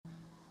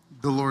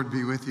The Lord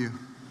be with you.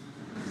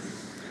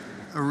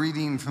 A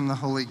reading from the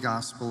Holy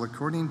Gospel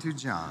according to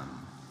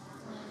John.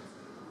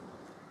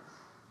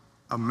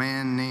 A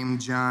man named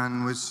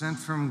John was sent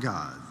from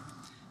God.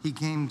 He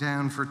came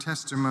down for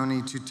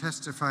testimony to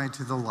testify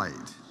to the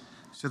light,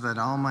 so that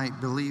all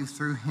might believe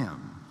through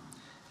him.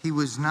 He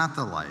was not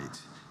the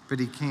light,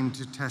 but he came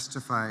to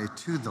testify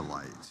to the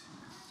light.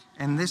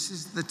 And this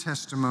is the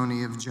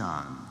testimony of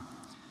John.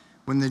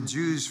 When the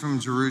Jews from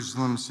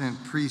Jerusalem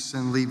sent priests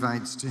and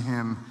Levites to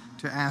him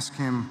to ask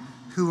him,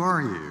 "Who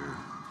are you?"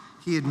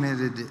 he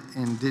admitted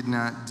and did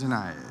not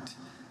deny it,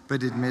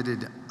 but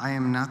admitted, "I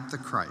am not the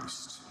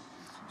Christ."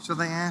 So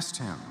they asked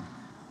him,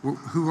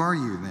 "Who are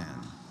you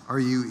then? Are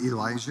you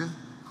Elijah?"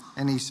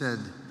 And he said,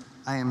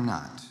 "I am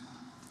not."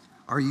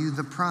 "Are you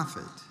the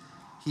prophet?"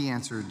 He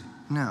answered,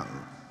 "No."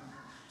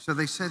 So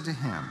they said to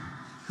him,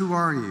 "Who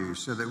are you,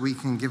 so that we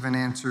can give an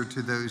answer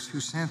to those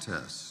who sent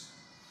us?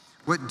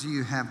 What do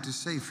you have to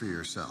say for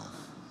yourself?"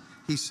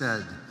 He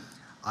said,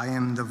 "I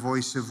am the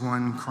voice of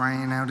one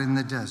crying out in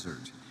the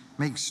desert,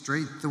 'Make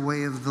straight the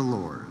way of the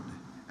Lord,'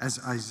 as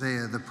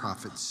Isaiah the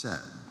prophet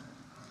said."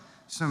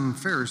 Some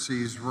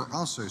Pharisees were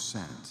also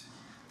sent.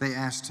 They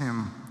asked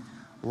him,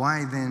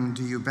 "Why then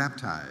do you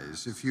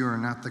baptize if you are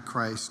not the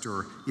Christ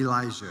or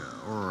Elijah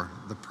or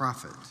the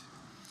prophet?"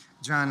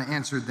 John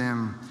answered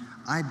them,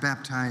 "I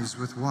baptize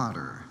with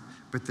water,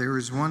 but there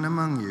is one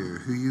among you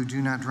who you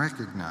do not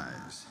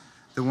recognize,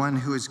 the one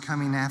who is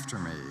coming after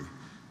me,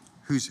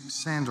 whose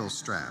sandal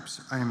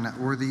straps I am not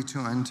worthy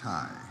to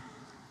untie."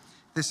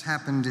 This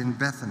happened in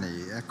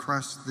Bethany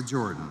across the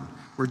Jordan,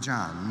 where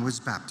John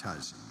was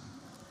baptizing.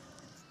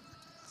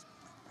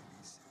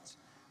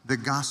 The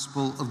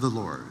Gospel of the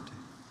Lord.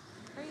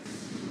 Thank you.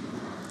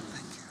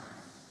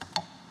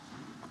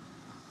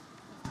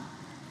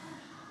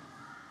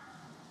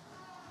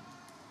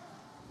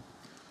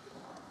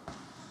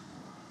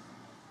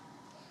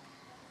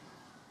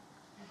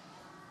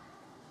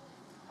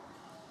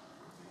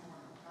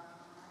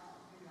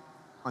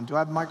 Do I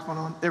have the microphone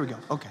on? There we go.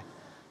 Okay.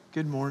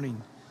 Good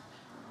morning.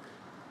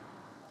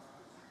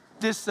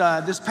 This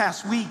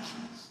past week,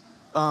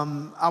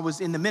 I was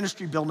in the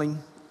ministry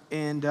building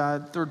and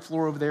third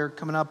floor over there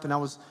coming up, and I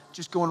was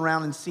just going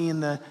around and seeing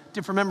the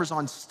different members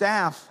on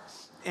staff,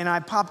 and I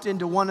popped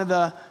into one of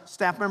the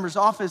staff members'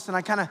 office, and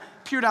I kind of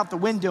peered out the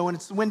window, and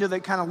it's the window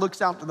that kind of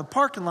looks out to the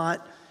parking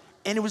lot,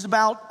 and it was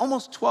about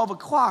almost 12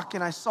 o'clock,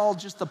 and I saw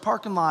just the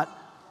parking lot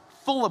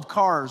full of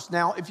cars.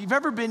 Now, if you've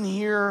ever been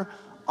here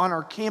on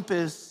our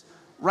campus,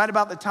 right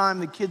about the time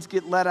the kids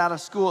get let out of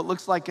school, it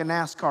looks like a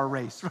NASCAR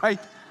race, right?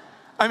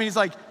 I mean, it's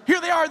like,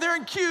 here they are, they're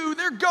in queue,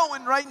 they're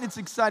going, right? And it's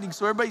exciting.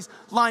 So everybody's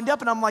lined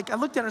up, and I'm like, I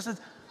looked at her and said,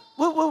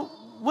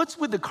 what's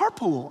with the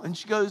carpool? And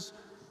she goes,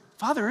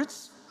 "Father,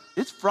 it's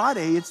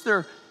Friday. It's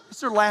their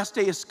last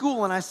day of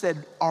school." And I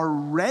said,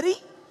 Already?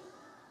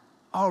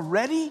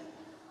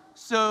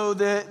 So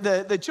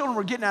the children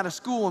were getting out of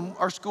school, and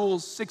our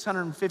school's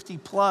 650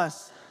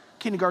 plus,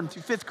 kindergarten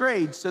through fifth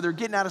grade. So they're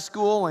getting out of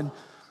school, and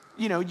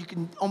you know, you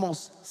can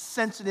almost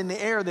sense it in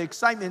the air, the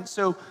excitement.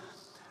 So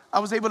I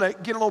was able to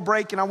get a little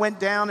break, and I went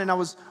down, and I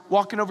was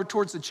walking over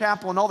towards the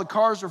chapel, and all the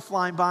cars are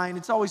flying by, and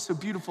it's always so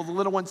beautiful. The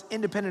little ones,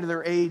 independent of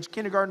their age,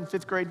 kindergarten,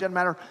 fifth grade, doesn't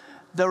matter.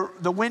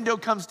 The window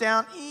comes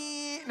down,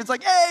 and it's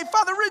like, "Hey,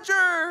 Father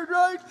Richard,"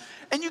 right?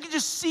 And you can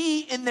just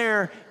see in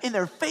their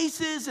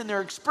faces and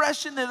their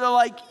expression that they're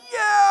like,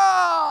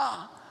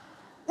 "Yeah,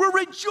 we're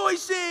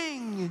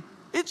rejoicing.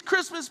 It's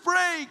Christmas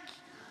break."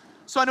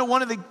 So I know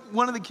one of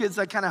the kids,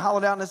 I kind of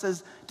hollered out and I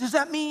says, "Does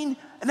that mean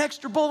an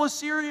extra bowl of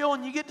cereal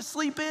and you get to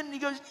sleep in?" And he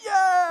goes,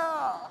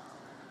 "Yeah."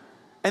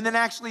 And then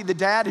actually the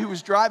dad who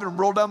was driving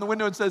rolled down the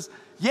window and says,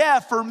 "Yeah,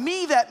 for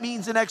me that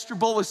means an extra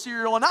bowl of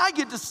cereal and I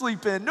get to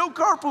sleep in, no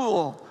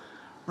carpool,"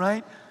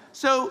 right?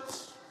 So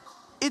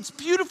it's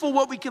beautiful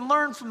what we can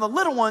learn from the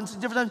little ones at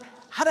different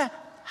times,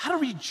 how to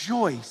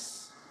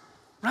rejoice,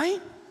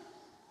 right?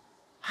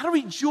 How to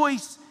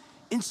rejoice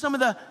in some of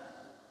the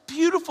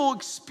beautiful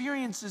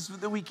experiences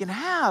that we can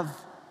have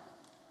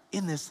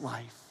in this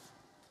life.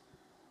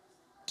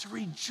 To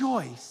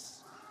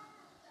rejoice.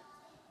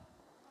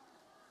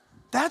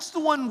 That's the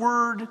one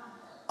word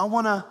I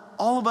want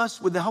all of us,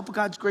 with the help of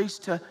God's grace,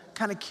 to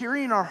kind of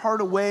carry in our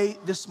heart away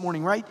this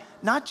morning, right?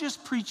 Not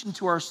just preaching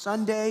to our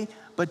Sunday,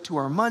 but to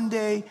our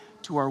Monday,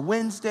 to our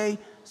Wednesday,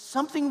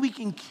 something we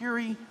can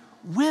carry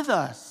with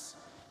us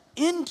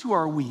into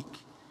our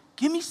week.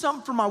 Give me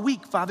something for my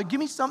week, Father. Give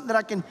me something that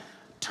I can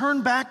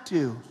turn back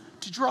to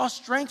draw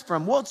strength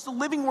from. Well, it's the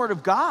living word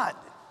of God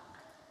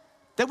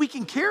that we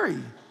can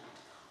carry.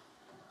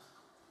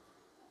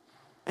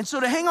 And so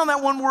to hang on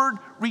that one word,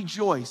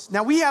 rejoice.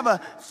 Now we have a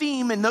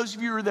theme, and those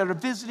of you that are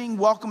visiting,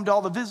 welcome to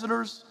all the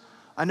visitors.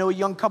 I know a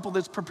young couple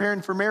that's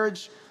preparing for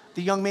marriage.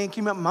 The young man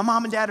came up, "My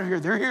mom and dad are here.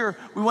 They're here.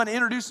 We want to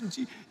introduce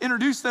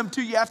them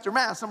to you after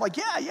Mass." I'm like,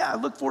 yeah, I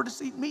look forward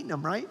to meeting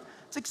them, right?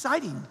 It's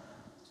exciting.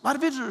 A lot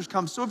of visitors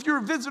come. So if you're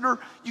a visitor,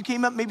 you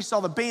came up, maybe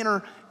saw the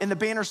banner, and the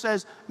banner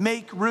says,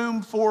 "Make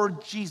room for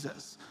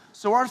Jesus."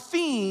 So our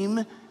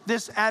theme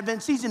this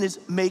Advent season is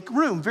make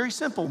room. Very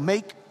simple,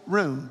 make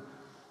room.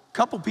 A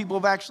couple people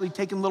have actually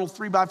taken little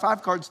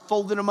 3x5 cards,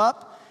 folded them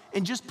up,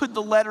 and just put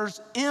the letters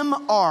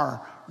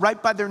MR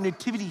right by their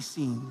nativity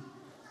scene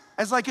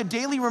as like a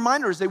daily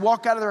reminder as they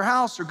walk out of their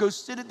house or go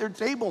sit at their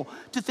table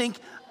to think,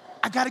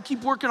 I gotta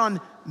keep working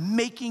on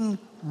making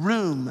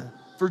room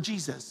for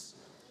Jesus,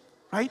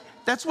 right?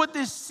 That's what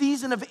this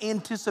season of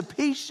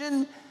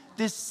anticipation,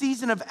 this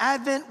season of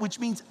Advent, which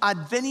means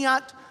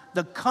adveniat,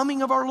 the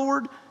coming of our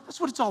Lord, that's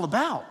what it's all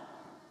about.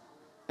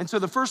 And so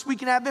the first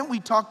week in Advent, we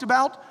talked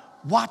about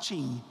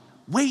watching,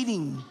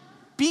 waiting,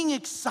 being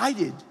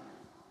excited,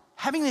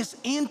 having this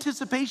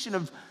anticipation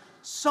of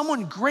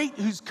someone great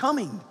who's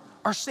coming,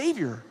 our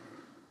Savior.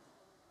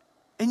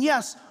 And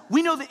yes,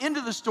 we know the end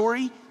of the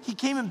story. He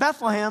came in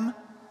Bethlehem,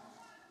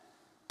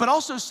 but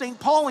also St.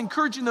 Paul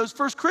encouraging those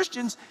first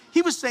Christians,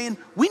 he was saying,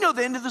 we know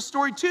the end of the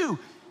story too.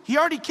 He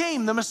already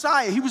came, the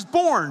Messiah. He was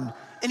born,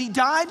 and he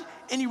died,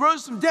 and he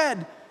rose from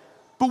dead.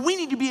 But we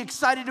need to be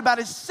excited about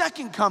his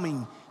second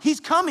coming. He's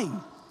coming,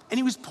 and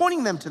he was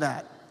pointing them to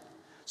that.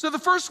 So the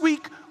first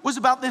week was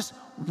about this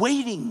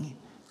waiting,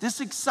 this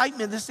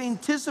excitement, this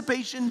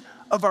anticipation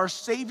of our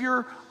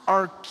Savior,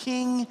 our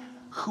King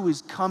who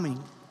is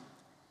coming.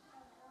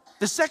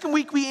 The second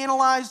week we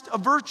analyzed a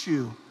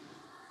virtue,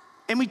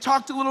 and we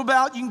talked a little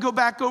about, you can go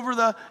back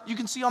over you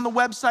can see on the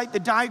website the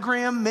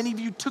diagram. Many of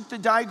you took the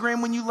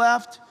diagram when you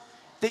left.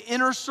 The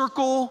inner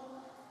circle,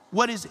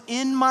 what is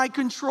in my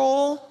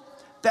control.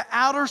 The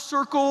outer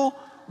circle,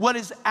 what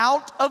is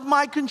out of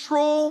my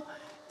control.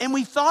 And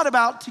we thought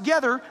about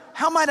together,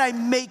 how might I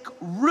make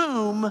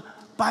room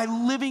by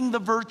living the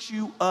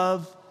virtue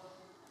of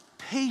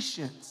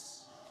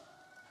patience?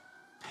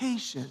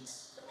 Patience.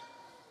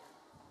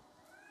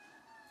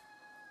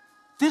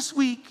 This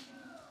week,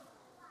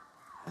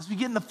 as we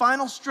get in the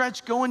final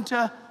stretch, going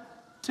to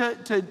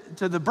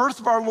the birth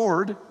of our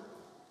Lord,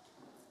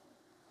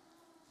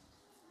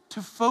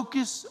 to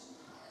focus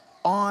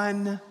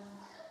on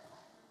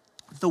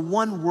the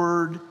one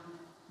word,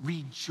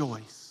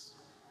 rejoice.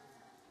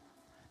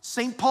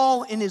 St.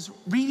 Paul, in his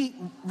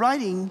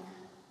writing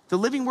the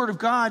living word of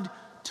God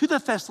to the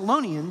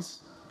Thessalonians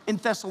in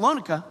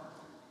Thessalonica,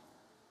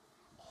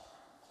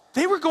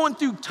 they were going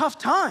through tough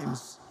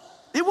times.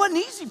 It wasn't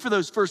easy for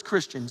those first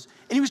Christians.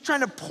 And he was trying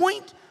to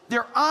point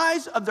their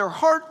eyes of their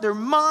heart, their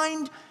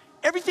mind,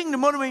 everything to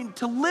motivate them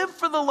to live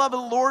for the love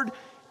of the Lord.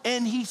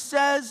 And he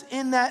says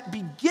in that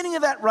beginning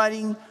of that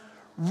writing,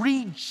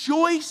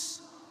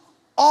 rejoice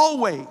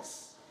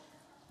always.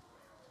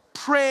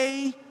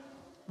 Pray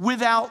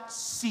without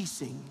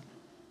ceasing.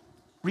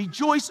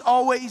 Rejoice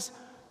always.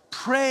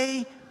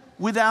 Pray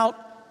without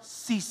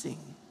ceasing.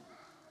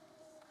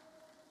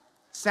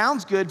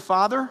 Sounds good,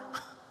 Father.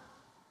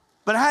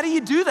 But how do you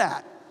do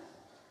that?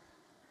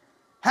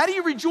 How do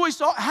you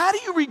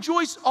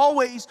rejoice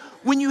always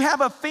when you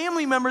have a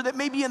family member that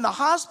may be in the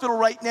hospital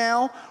right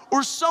now,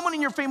 or someone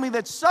in your family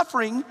that's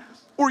suffering,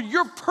 or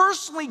you're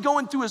personally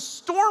going through a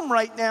storm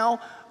right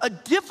now, a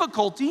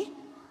difficulty?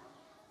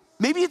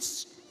 Maybe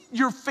it's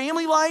your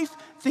family life,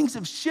 things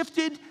have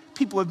shifted,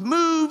 people have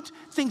moved,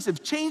 things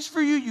have changed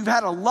for you. You've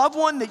had a loved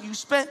one that you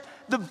spent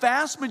the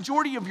vast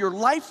majority of your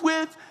life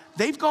with.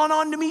 They've gone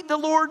on to meet the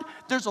Lord.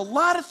 There's a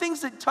lot of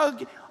things that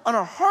tug on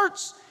our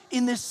hearts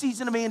in this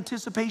season of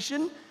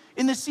anticipation,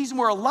 in this season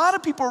where a lot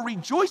of people are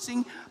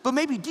rejoicing, but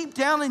maybe deep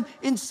down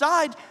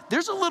inside,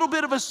 there's a little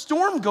bit of a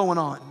storm going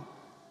on.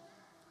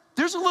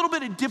 There's a little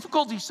bit of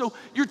difficulty. So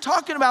you're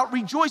talking about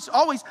rejoice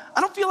always.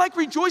 I don't feel like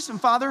rejoicing,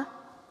 Father.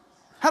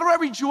 How do I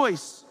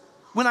rejoice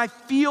when I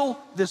feel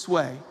this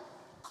way?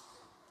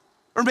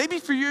 Or maybe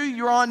for you,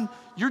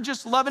 you're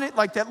just loving it,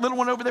 like that little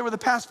one over there with the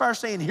pacifier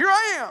saying, here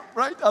I am,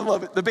 right? I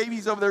love it. The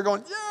baby's over there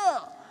going, yeah,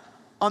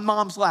 on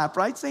mom's lap,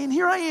 right? Saying,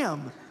 here I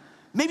am.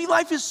 Maybe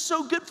life is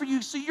so good for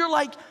you, so you're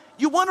like,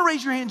 you want to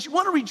raise your hands, you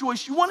want to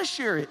rejoice, you want to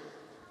share it.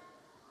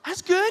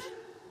 That's good.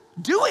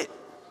 Do it.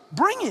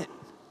 Bring it.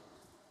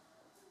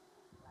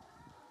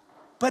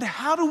 But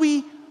how do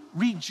we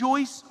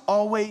rejoice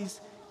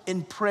always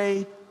and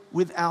pray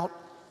without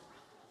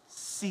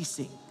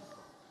ceasing?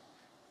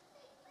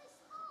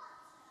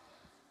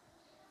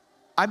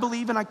 I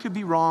believe, and I could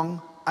be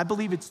wrong, I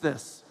believe it's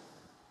this.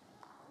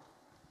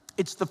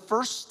 It's the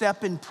first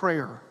step in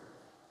prayer.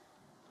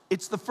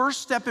 It's the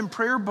first step in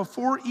prayer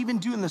before even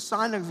doing the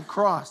sign of the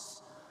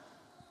cross.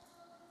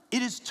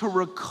 It is to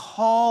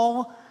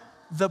recall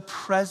the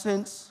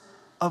presence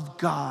of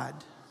God.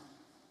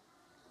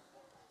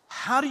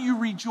 How do you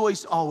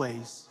rejoice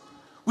always?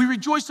 We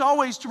rejoice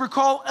always to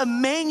recall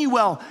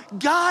Emmanuel.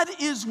 God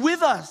is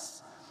with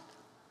us.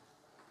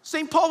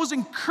 St. Paul was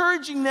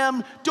encouraging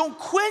them, don't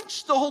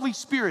quench the Holy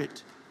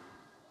Spirit.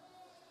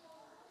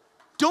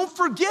 Don't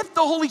forget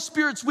the Holy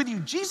Spirit's with you.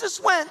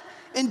 Jesus went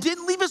and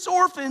didn't leave us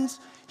orphans.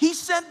 He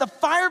sent the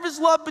fire of his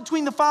love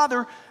between the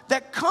Father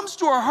that comes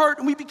to our heart,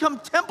 and we become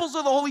temples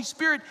of the Holy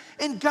Spirit,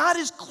 and God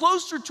is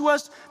closer to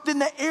us than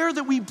the air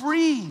that we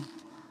breathe.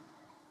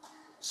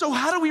 So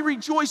how do we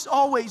rejoice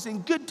always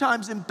in good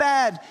times and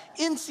bad,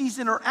 in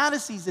season or out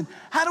of season?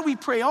 How do we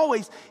pray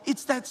always?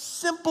 It's that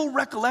simple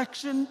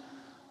recollection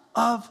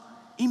of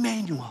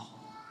Emmanuel.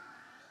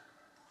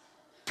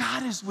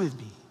 God is with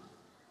me.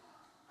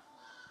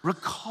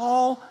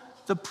 Recall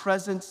the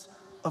presence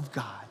of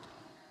God.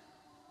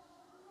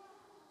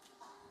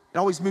 It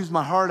always moves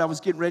my heart. I was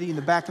getting ready in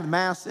the back of the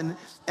Mass, and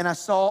I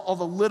saw all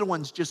the little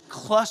ones just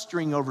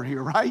clustering over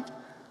here, right?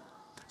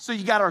 So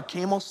you got our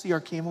camel. See our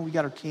camel? We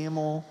got our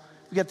camel.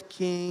 We got the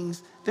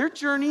kings. They're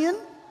journeying.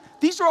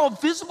 These are all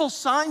visible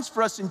signs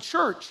for us in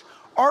church.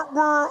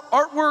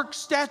 Artwork,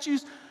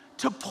 statues,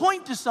 to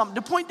point to something,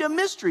 to point to a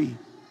mystery.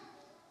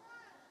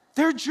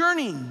 They're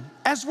journeying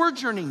as we're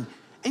journeying.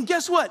 And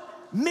guess what?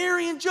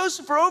 Mary and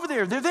Joseph are over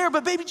there. They're there,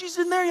 but baby Jesus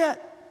isn't there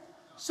yet.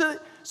 So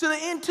the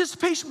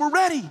anticipation, we're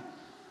ready.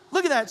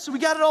 Look at that. So we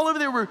got it all over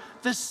there where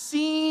the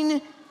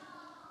scene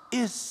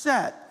is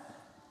set.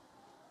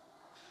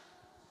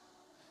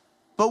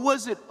 But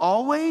was it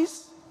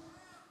always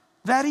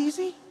that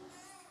easy?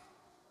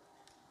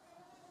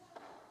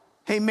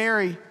 Hey,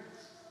 Mary.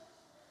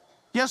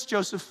 Yes,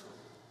 Joseph.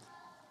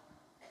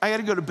 I got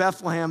to go to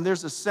Bethlehem.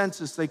 There's a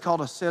census. They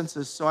called a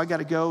census, so I got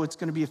to go. It's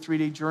going to be a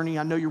 3-day journey.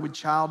 I know you're with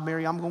child,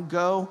 Mary. I'm going to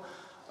go.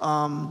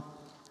 I'll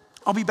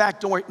be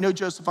back. Don't worry. No,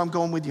 Joseph, I'm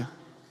going with you.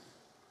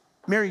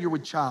 Mary, you're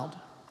with child.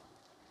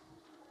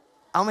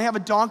 I only have a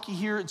donkey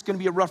here. It's going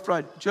to be a rough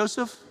ride.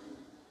 Joseph,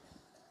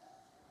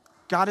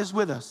 God is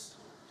with us.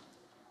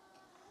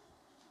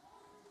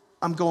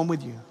 I'm going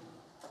with you.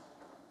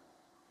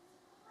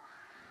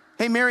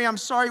 Hey, Mary, I'm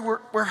sorry.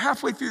 We're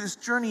halfway through this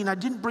journey, and I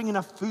didn't bring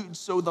enough food.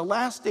 So the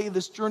last day of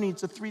this journey,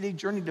 it's a 3-day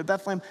journey to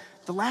Bethlehem.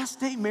 The last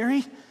day,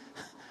 Mary,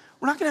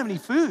 we're not going to have any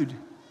food.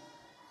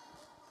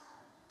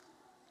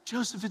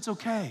 Joseph, it's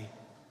okay.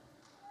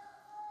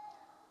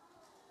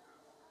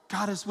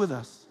 God is with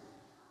us.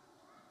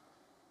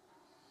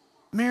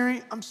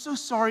 Mary, I'm so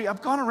sorry.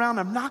 I've gone around,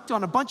 I've knocked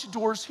on a bunch of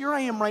doors. Here I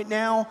am right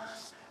now.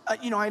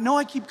 I know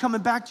I keep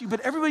coming back to you,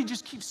 but everybody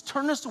just keeps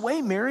turning us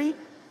away, Mary.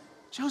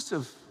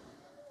 Joseph,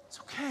 it's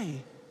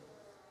okay.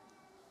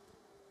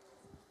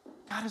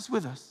 God is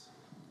with us.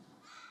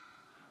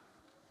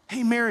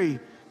 Hey, Mary,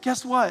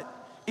 guess what?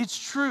 It's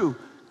true.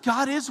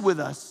 God is with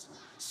us.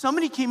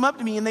 Somebody came up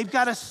to me and they've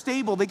got a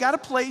stable. They got a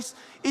place.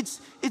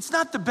 It's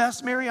not the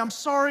best, Mary. I'm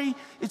sorry.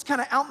 It's kind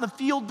of out in the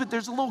field, but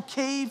there's a little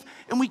cave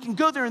and we can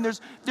go there and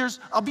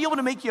I'll be able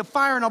to make you a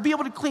fire and I'll be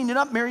able to clean it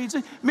up, Mary.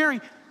 Mary,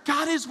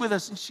 God is with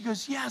us. And she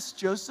goes, yes,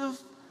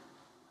 Joseph.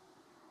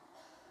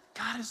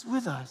 God is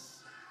with us.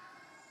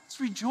 Let's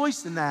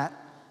rejoice in that.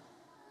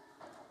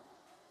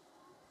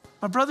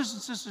 My brothers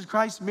and sisters in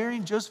Christ, Mary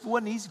and Joseph, it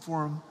wasn't easy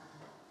for them.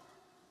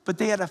 But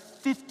they had a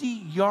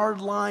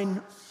 50-yard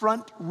line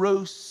front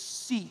row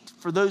seat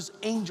for those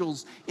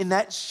angels in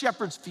that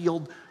shepherd's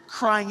field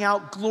crying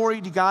out, glory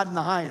to God in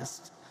the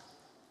highest.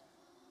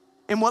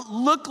 And what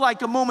looked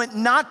like a moment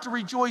not to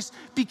rejoice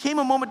became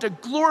a moment to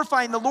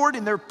glorifying the Lord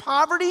in their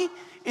poverty,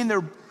 in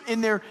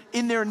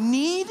their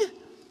need,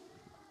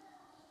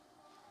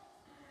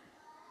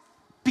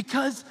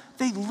 because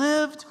they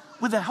lived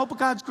with the help of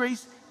God's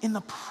grace in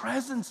the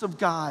presence of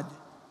God,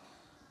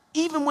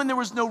 even when there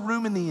was no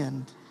room in the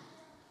end.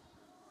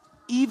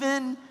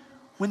 Even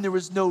when there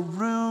was no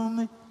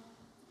room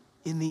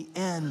in the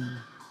end,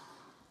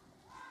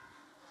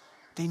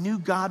 they knew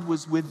God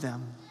was with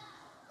them.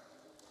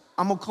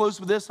 I'm gonna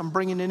close with this. I'm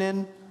bringing it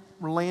in.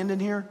 We're landing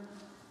here.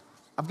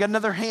 I've got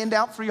another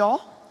handout for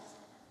y'all.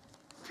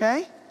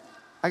 Okay?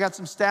 I got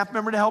some staff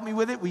member to help me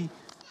with it. We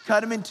cut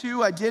them in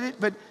two. I did it,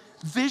 but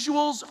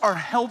visuals are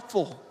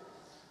helpful.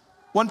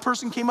 One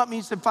person came up to me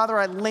and said, Father,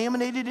 I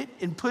laminated it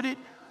and put it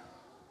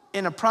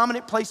in a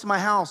prominent place in my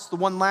house, the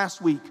one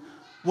last week.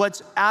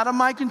 What's out of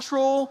my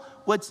control,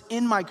 what's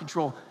in my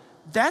control.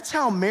 That's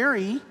how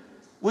Mary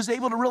was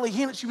able to really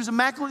handle it. She was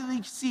immaculately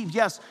conceived,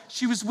 yes.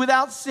 She was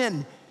without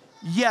sin,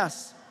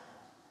 yes.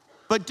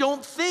 But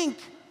don't think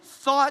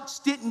thoughts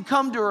didn't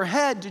come to her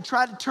head to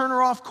try to turn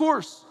her off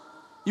course.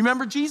 You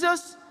remember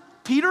Jesus?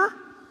 Peter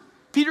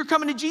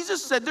coming to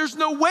Jesus said, there's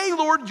no way,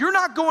 Lord, you're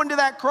not going to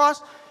that cross.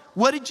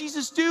 What did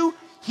Jesus do?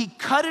 He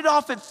cut it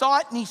off at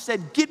thought and he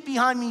said, get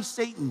behind me,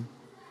 Satan.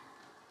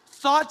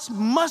 Thoughts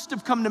must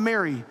have come to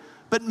Mary.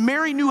 But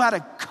Mary knew how to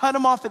cut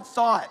them off at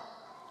thought.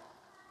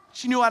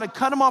 She knew how to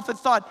cut them off at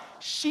thought.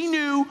 She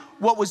knew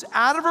what was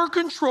out of her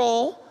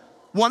control,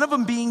 one of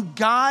them being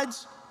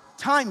God's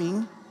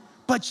timing,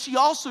 but she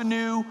also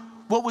knew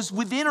what was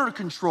within her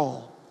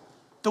control.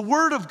 The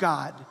Word of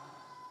God,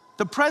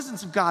 the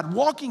presence of God,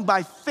 walking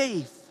by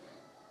faith.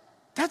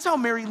 That's how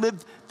Mary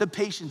lived the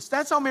patience.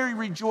 That's how Mary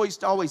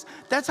rejoiced always.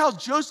 That's how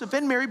Joseph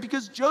and Mary,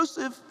 because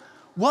Joseph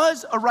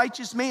was a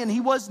righteous man. He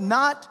was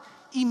not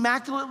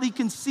immaculately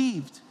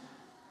conceived.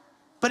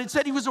 But it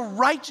said he was a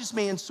righteous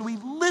man, so he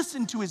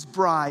listened to his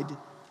bride.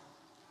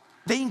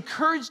 They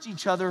encouraged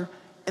each other,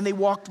 and they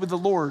walked with the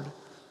Lord.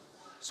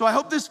 So I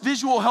hope this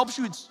visual helps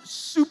you. It's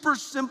super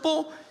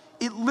simple.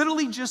 It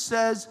literally just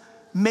says,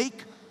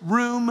 make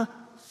room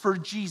for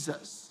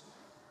Jesus.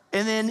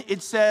 And then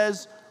it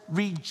says,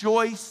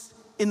 rejoice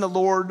in the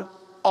Lord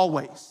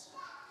always.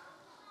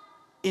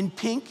 In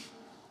pink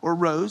or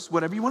rose,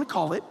 whatever you want to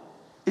call it,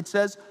 it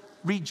says,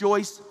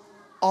 rejoice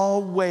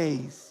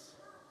always.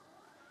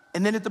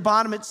 And then at the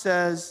bottom it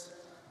says,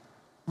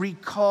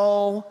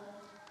 recall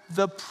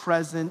the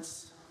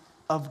presence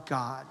of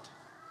God.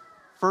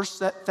 1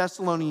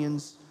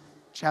 Thessalonians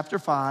chapter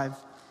 5,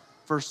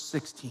 verse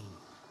 16.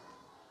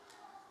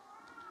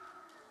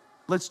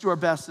 Let's do our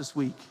best this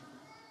week,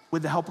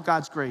 with the help of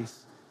God's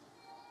grace,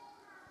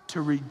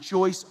 to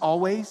rejoice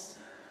always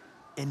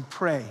and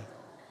pray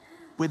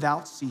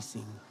without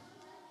ceasing.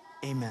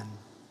 Amen.